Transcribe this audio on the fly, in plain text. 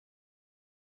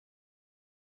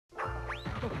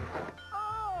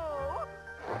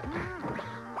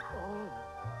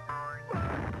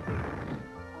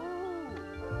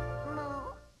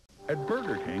At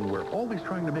Burger King, we're always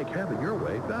trying to make have it your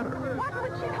way better. Whopper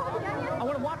with chicken onion. I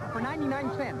want a Whopper for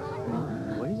 99 cents.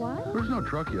 What? There's no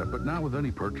truck yet, but now with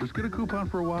any purchase, get a coupon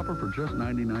for a Whopper for just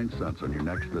 99 cents on your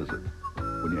next visit.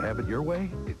 When you have it your way,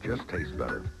 it just tastes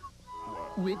better.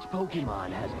 Which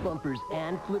Pokemon has bumpers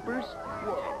and flippers?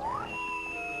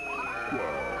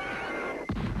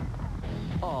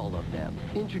 All of them.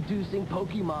 Introducing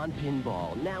Pokemon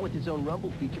Pinball, now with its own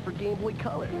rumble feature for Gameboy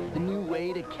Color. The new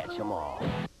way to catch them all.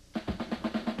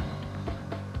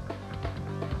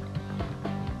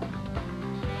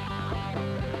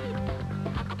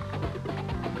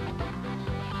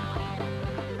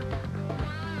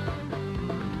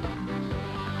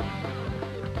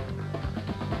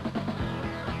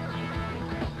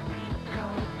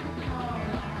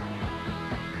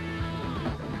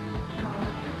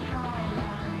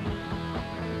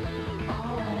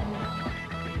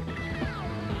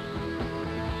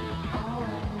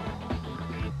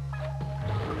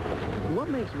 What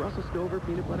makes Russel Stover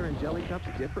peanut butter and jelly cups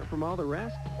different from all the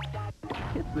rest?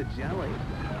 It's the jelly.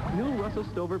 New Russel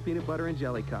Stover peanut butter and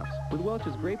jelly cups with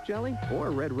Welch's grape jelly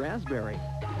or red raspberry.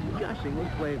 Gushing in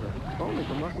flavor, only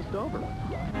from Russel Stover.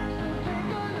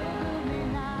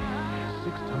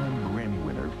 Six-time Grammy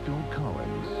winner Phil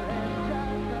Collins.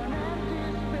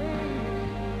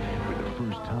 For the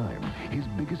first time, his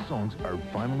biggest songs are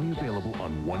finally available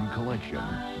on one collection.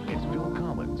 It's Phil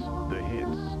Collins, The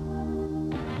Hits.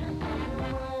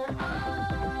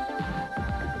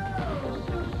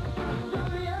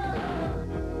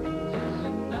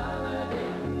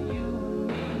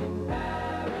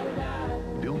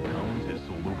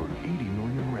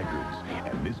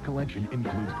 This collection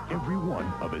includes every one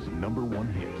of his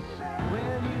 #1 hits.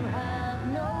 When you have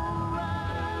no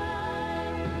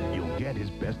right. You'll get his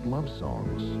best love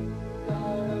songs.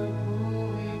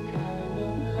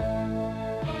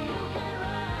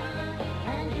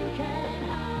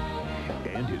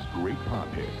 And his great pop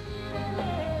hits.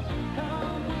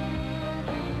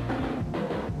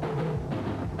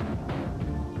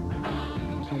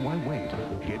 So why wait?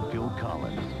 Get Phil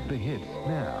Collins, The Hits,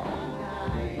 now.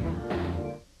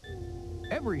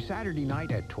 Every Saturday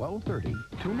night at 12:30,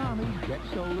 Toonami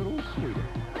gets a little sweeter.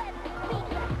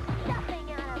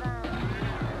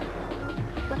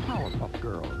 The Powerpuff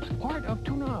Girls, part of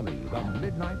Toonami, the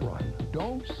Midnight Run.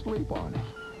 Don't sleep on it.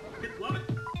 Kids love it.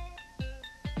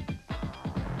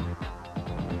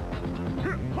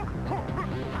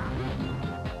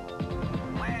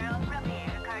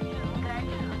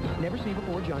 Never Seen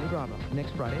Before Johnny Bravo.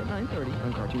 Next Friday at 9:30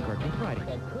 on Cartoon Friday.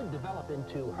 That could develop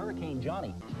into Hurricane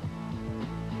Johnny.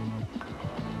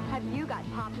 Have you got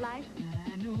Pop Life?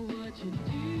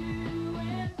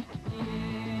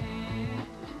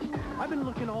 I've been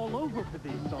looking all over for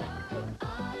these songs.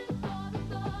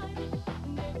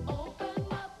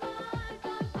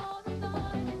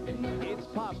 It's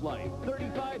Pop Life.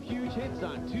 35 huge hits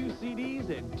on 2 CDs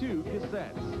and 2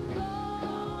 cassettes.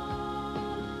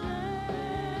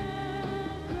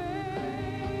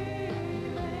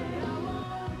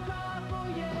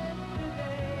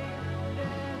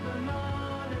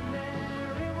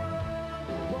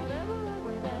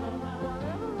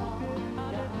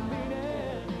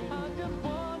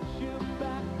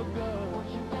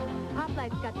 Pop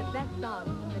Life's got the best songs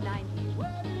from the 90s.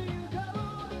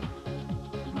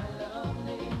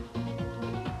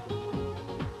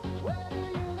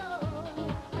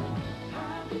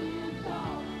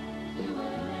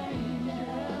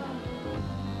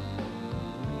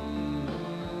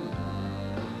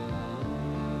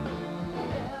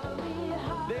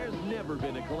 There's never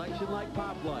been a collection like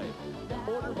Pop Life.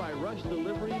 Order by Rush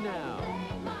Delivery now.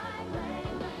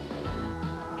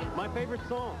 My favorite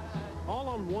songs, all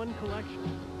on one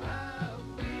collection.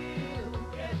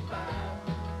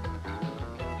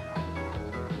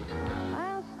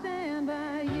 I'll stand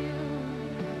by you.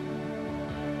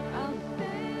 I'll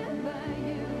stand by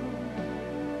you.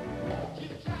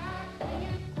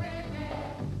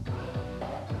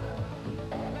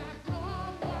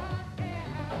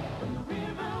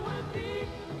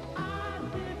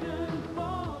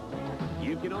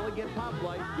 You can only get Pop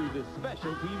Life through this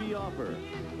special TV offer.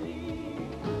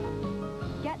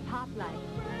 Get Pop Life.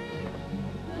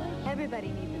 Everybody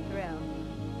needs a thrill.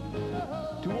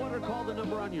 To order, call the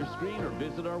number on your screen or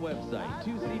visit our website.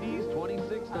 2 CDs,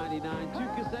 $26.99. 2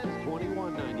 cassettes,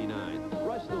 $21.99.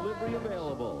 Rush delivery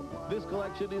available. This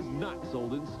collection is not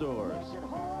sold in stores.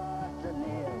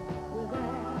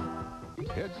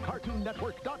 It's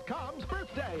CartoonNetwork.com's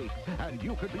birthday, and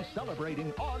you could be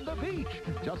celebrating on the beach.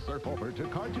 Just surf over to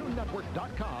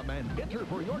CartoonNetwork.com and enter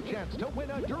for your chance to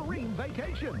win a dream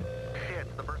vacation.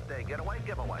 It's the birthday getaway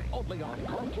giveaway. Only on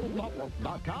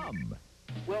CartoonNetwork.com.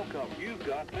 Welcome. You've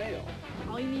got mail.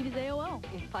 All you need is AOL.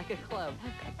 It's like a club.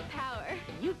 I've got power.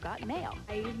 You've got mail.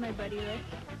 I use my buddy list.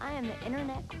 I am the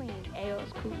internet queen.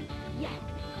 AOL's cool. Yes.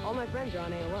 All my friends are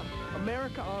on AOL.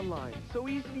 America Online. So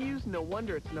easy to use, no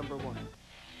wonder it's #1.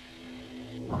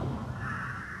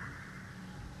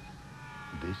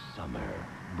 This summer,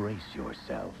 brace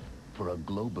yourself for a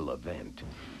global event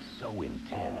so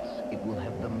intense it will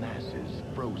have the masses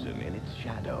frozen in its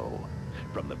shadow.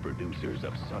 From the producers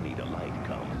of Sunny Delight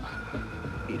comes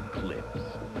Eclipse.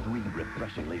 3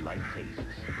 refreshingly light tastes,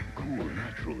 cool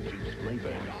natural juice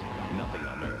flavors. Nothing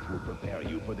on earth will prepare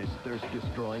you for this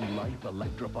thirst-destroying,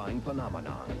 life-electrifying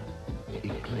phenomenon.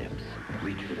 Eclipse.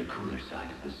 Reach for the cooler side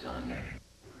of the sun.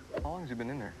 How long has he been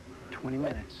in there? 20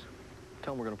 minutes.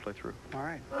 Tell him we're going to play through. All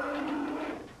right.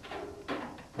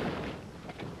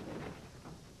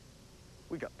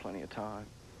 We got plenty of time.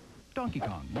 Donkey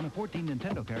Kong, one of 14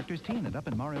 Nintendo characters teamed up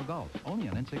in Mario Golf, only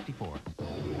on N64.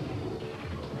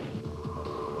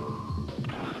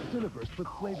 Cinnaburst with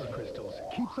flavor crystals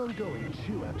keeps on going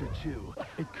chew after chew.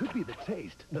 It could be the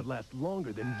taste that lasts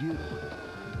longer than you.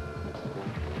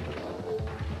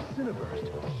 Cinnaburst,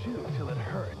 chew till it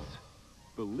hurts.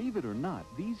 Believe it or not,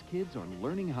 these kids are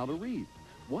learning how to read.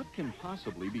 What can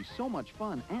possibly be so much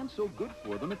fun and so good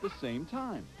for them at the same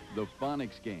time? The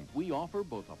Phonics Game. We offer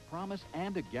both a promise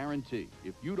and a guarantee.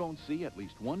 If you don't see at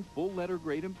least one full letter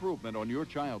grade improvement on your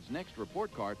child's next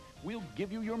report card, we'll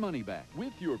give you your money back.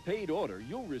 With your paid order,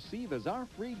 you'll receive as our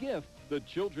free gift the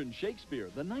Children's Shakespeare,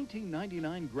 the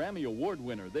 1999 Grammy Award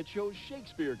winner that shows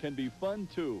Shakespeare can be fun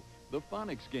too. The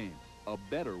Phonics Game. A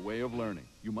better way of learning.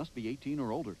 You must be 18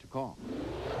 or older to call.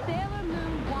 Sailor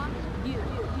Moon wants you.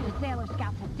 The Sailor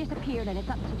Scouts have disappeared, and it's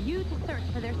up to you to search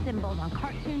for their symbols on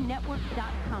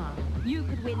CartoonNetwork.com. You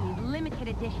could win these limited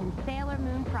edition Sailor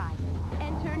Moon prizes.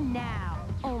 Enter now,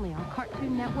 only on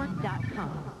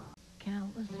CartoonNetwork.com.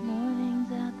 Countless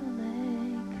mornings at the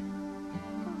lake.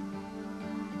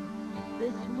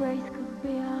 This race could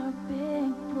be our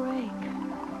big break.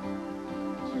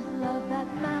 Just love that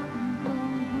mountain boom.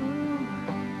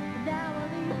 Down on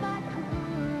the bike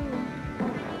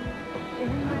in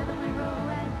whether we roll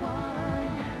as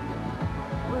one,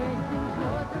 racing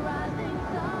towards the rising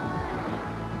sun.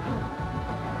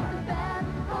 The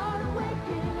best part of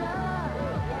waking up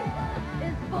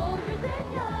is Foldgers in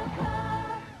your cup.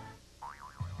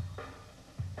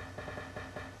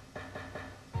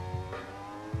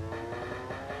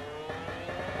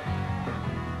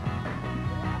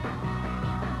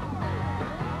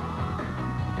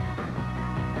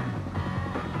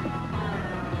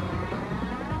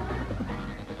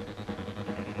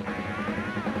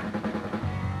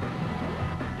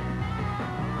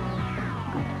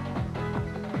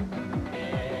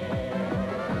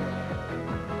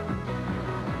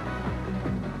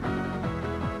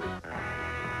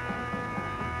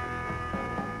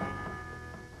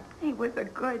 He was a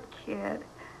good kid.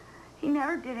 He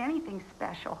never did anything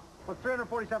special. What's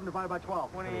 347 divided by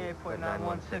 12?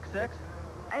 28.9166.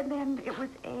 And then it was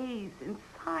A's in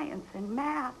science and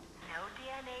math. No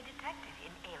DNA detected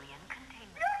in alien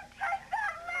containment. You take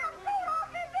that laptop off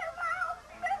in your mouth,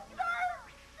 mister!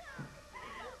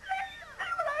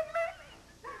 See what I mean?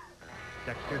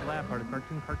 Dexter's Lab, part of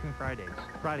Cartoon Fridays.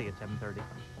 Friday at 7:30.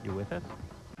 You with us?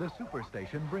 The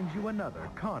Superstation brings you another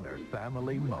Connor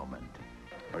family moment.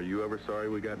 Are you ever sorry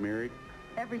we got married?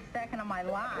 Every second of my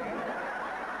life.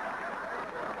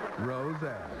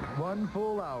 Roseanne, 1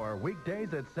 full hour,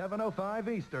 weekdays at 7:05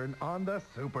 Eastern on the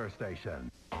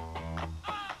Superstation.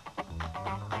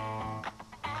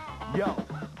 Yo,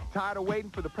 tired of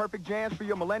waiting for the perfect jams for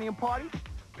your Millennium Party?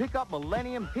 Pick up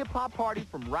Millennium Hip Hop Party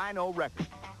from Rhino Records.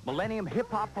 Millennium Hip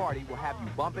Hop Party will have you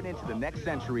bumping into the next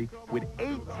century with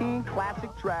 18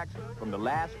 classic tracks from the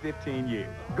last 15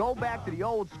 years. Go back to the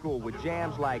old school with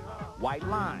jams like White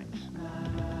Lines,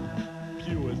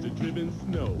 Pure as the driven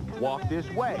snow, Walk This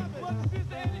Way,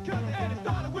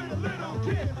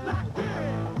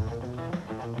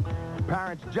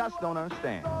 Parents Just Don't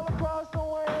Understand.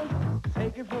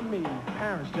 Take it from me,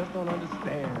 parents just don't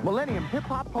understand. Millennium Hip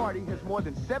Hop Party has more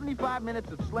than 75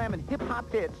 minutes of slamming hip-hop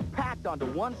hits packed onto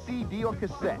one CD or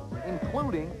cassette,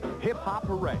 including Hip Hop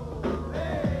Hooray,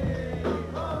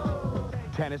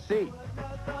 Tennessee,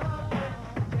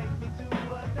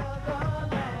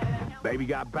 Baby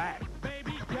Got Back,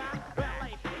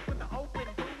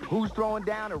 Who's Throwing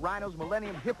Down at Rhino's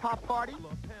Millennium Hip Hop Party?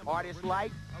 Artists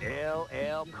like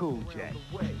LL Cool J,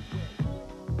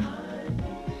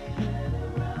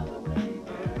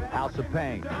 House of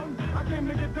Pain, I came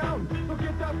to get down, so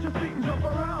get out your feet and jump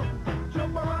around,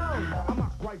 jump around. I'm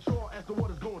not quite sure as to what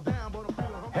is going down, but I'm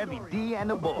feeling Heavy D and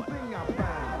the Boys,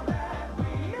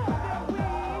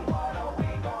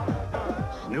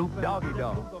 Snoop Doggy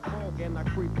Dogg. And I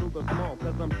creep through the smoke,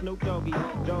 cause I'm Snoop Doggy,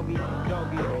 Doggy,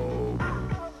 Doggy.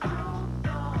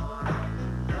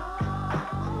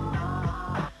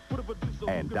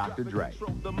 And Dr. Dre.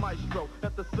 The maestro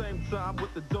at the same time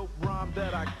with the dope rhyme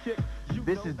that I kick.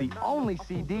 This is the only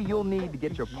CD you'll need to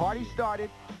get your party started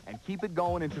and keep it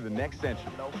going into the next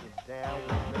century.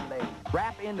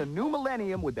 Wrap in the new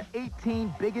millennium with the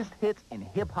 18 biggest hits in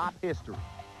hip-hop history,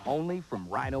 only from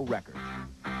Rhino Records.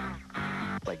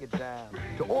 Break it down.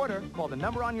 To order, call the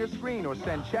number on your screen or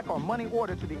send check or money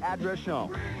order to the address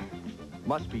shown.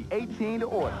 Must be 18 to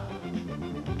order.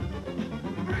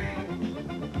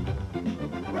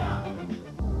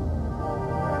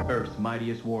 Earth's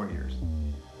mightiest warriors.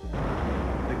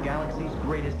 The galaxy's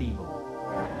greatest evil.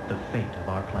 The fate of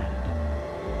our planet.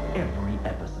 Every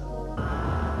episode.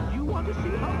 You want to see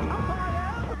how tough I am?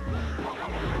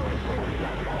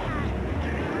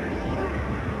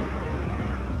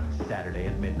 Saturday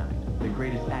at midnight. The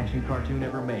greatest action cartoon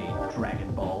ever made.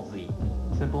 Dragon Ball Z.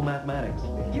 Simple mathematics.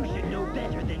 You should know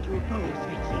better than to oppose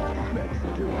Vixie. Let's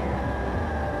do it.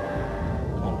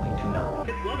 Only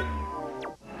Toonami.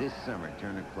 This summer,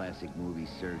 Turner Classic Movies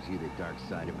serves you the dark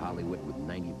side of Hollywood with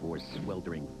 94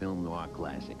 sweltering film noir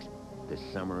classics. The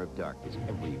Summer of Darkness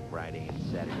every Friday and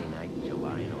Saturday night in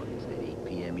July and August at 8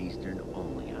 p.m. Eastern,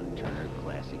 only on Turner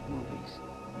Classic Movies.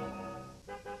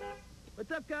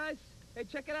 What's up, guys? Hey,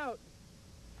 check it out.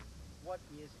 What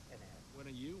is an ad? What are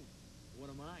you?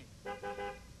 What am I?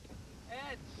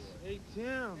 Ed. Hey,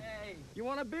 Tim. Hey. You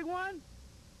want a big one?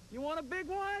 You want a big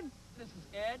one? This is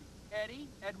Ed. Eddie.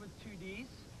 Ed with 2 Ds.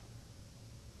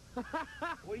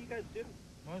 What do you guys do?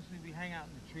 Mostly we hang out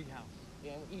in the treehouse.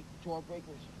 And eat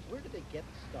jawbreakers. Where do they get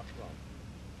the stuff from?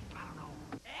 I don't know.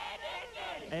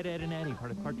 Ed, Ed, and Eddie,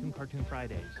 part of Cartoon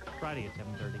Fridays. Friday at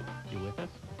 7:30. You with us?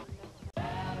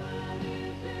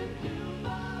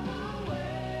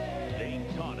 They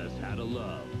taught us how to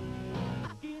love.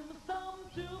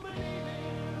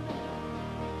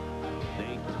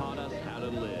 They taught us how to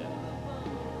live.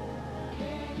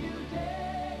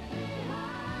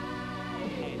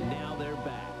 And now they're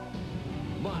back.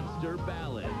 Monster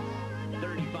Ballads.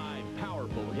 35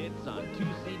 powerful hits on 2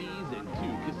 CDs and 2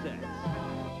 cassettes.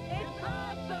 It's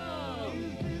awesome!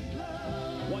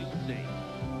 White Snake.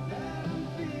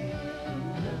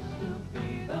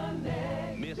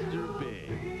 Mr. Big.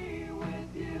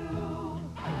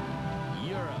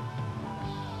 Europe.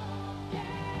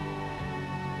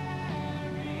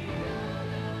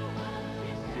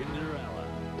 Cinderella.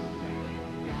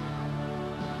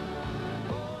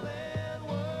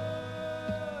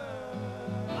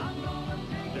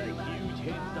 The huge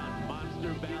hits on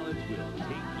Monster Ballads will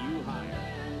take you higher.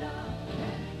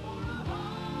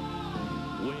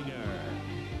 Winger.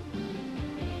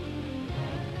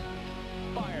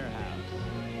 Firehouse.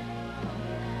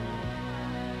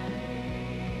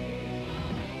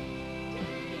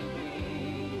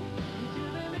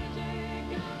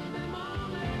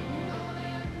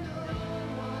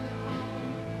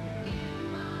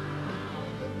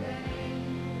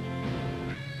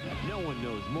 No one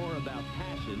knows more about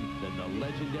passion than the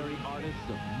legendary artists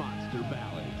of Monster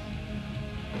Ballads.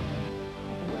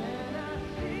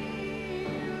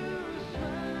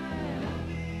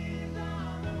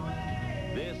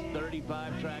 This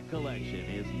 35-track collection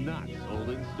is not sold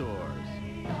in stores.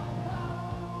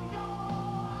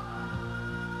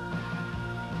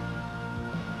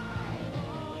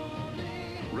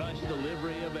 Rush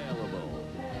delivery available.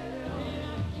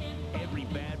 Every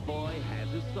bad boy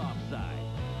has a soft side.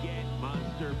 Get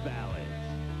Monster Ballads.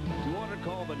 To order,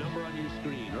 call the number on your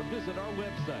screen or visit our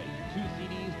website. 2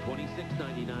 CDs,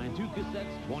 $26.99. 2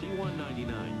 cassettes,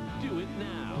 $21.99. Do it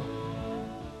now.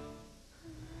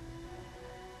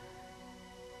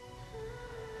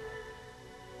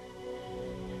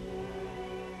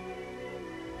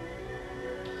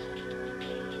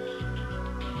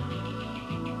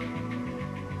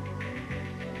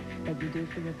 As you do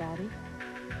for your body,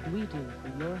 we do for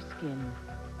your skin.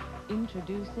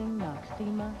 Introducing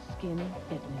Noxema Skin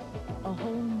Fitness, a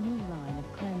whole new line of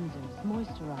cleansers,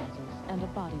 moisturizers, and a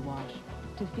body wash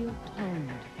to feel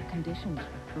toned, conditioned,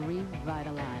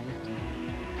 revitalized.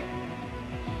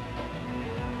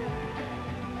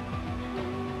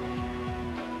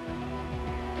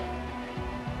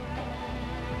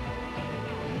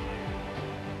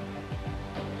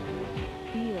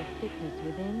 Feel fitness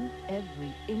within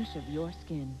every inch of your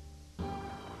skin.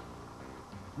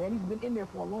 Man, he's been in there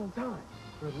for a long time.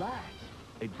 Relax.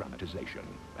 A dramatization,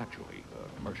 actually,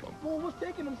 a commercial. Well, what's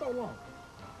taking him so long?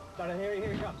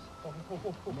 Here he comes. Man,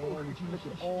 would you look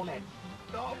at all that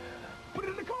stuff? Put it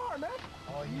in the car, man.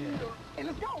 Oh, yeah. Hey,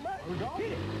 let's go, man. We're going.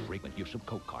 Hit it. Frequent use of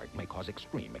Coke card may cause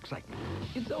extreme excitement.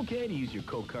 It's okay to use your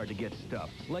Coke card to get stuff,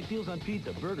 like deals on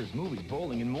pizza, burgers, movies,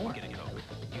 bowling, and more. Get a Coke.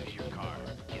 Use your card.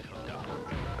 Get hooked up.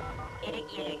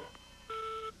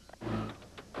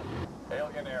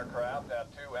 Alien aircraft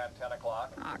at 2 and 10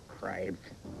 o'clock. Ah, crap.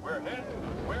 We're hit.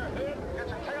 We're hit. Get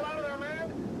your tail out of there,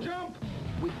 man. Jump.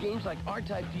 With games like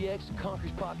R-Type DX and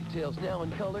Conker's Pocket Tales now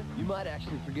in color, you might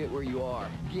actually forget where you are.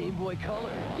 Game Boy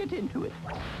Color. Get into it.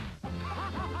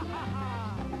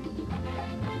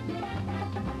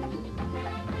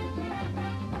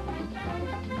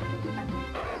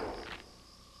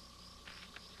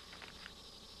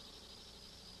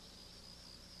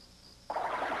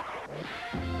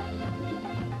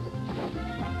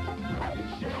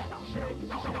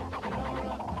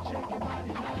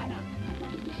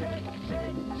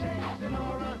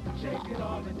 Shake it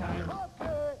all the time.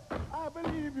 Okay, I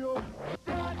believe you.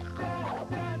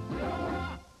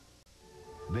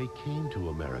 They came to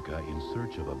America in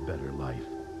search of a better life.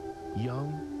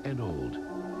 Young and old,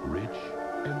 rich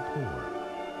and poor,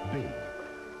 big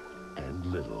and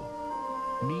little.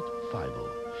 Meet Fievel.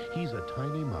 He's a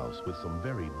tiny mouse with some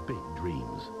very big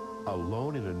dreams.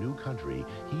 Alone in a new country,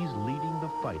 he's leading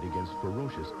the fight against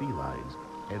ferocious felines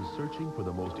and searching for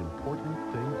the most important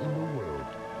thing in the world,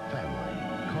 family.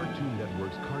 Cartoon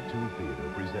Network's Cartoon Theater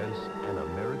presents An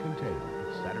American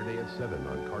Tale, Saturday at 7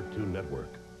 on Cartoon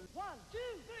Network.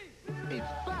 It's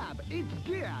fab, it's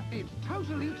gear, it's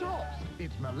totally tops.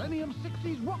 It's Millennium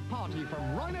 60s Rock Party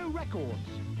from Rhino Records.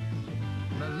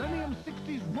 Millennium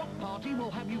 60s Rock Party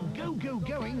will have you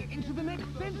going into the next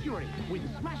century with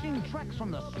smashing tracks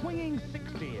from the swinging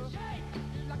 60s.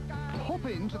 Hop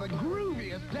into the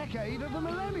grooviest decade of the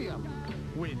millennium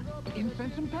with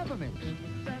Incense and Peppermint.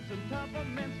 Incense and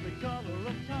peppermint's the color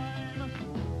of time.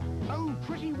 Oh,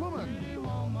 Pretty Woman.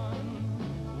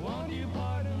 Won't you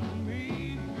pardon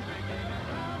me?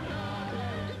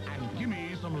 And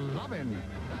gimme some lovin'.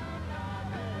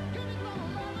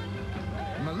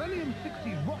 Millennium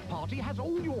 60s Rock Party has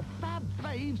all your fab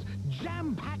faves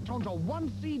jam-packed onto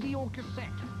one CD or cassette,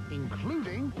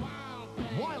 including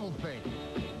Wild Thing.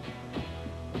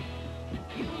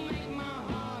 You make my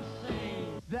heart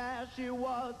sing. There she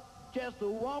was, just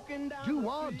a-walking down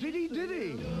Do-wah Diddy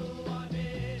Diddy.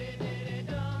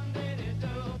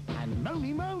 And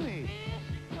Moni Moni.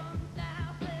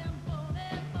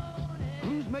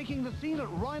 Who's making the scene at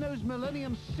Rhino's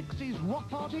Millennium 60s Rock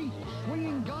Party?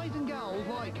 Swinging guys and gals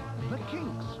like The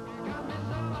Kinks,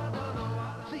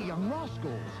 The Young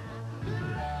Rascals,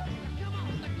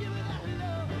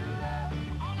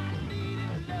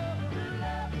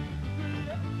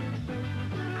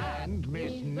 and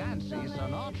Miss Nancy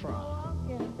Sinatra.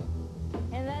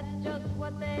 And that's just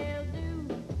what they'll do.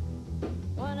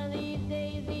 One of these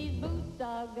days, these boots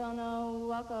are gonna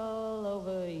walk all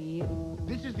over you.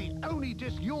 This is the only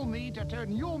disc you'll need to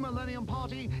turn your Millennium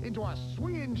Party into a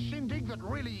swinging shindig that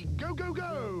really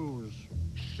goes.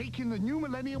 Shaking the new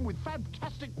millennium with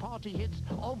fantastic party hits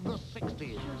of the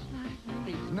 60s.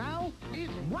 It's now,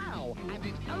 it's wow, and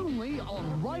it's only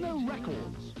on Rhino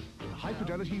Records.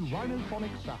 High-fidelity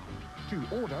Rhino-phonic sound.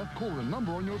 To order, call the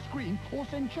number on your screen or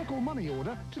send check or money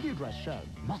order to the address shown.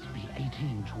 Must be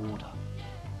 18 to order.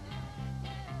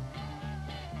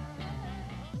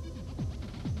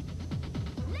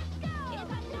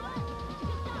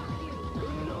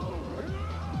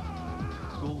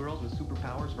 Schoolgirls with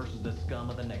superpowers versus the scum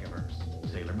of the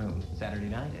Negaverse. Sailor Moon, Saturday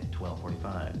night at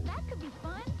 12:45. That could be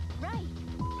fun. Right.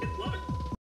 It's 11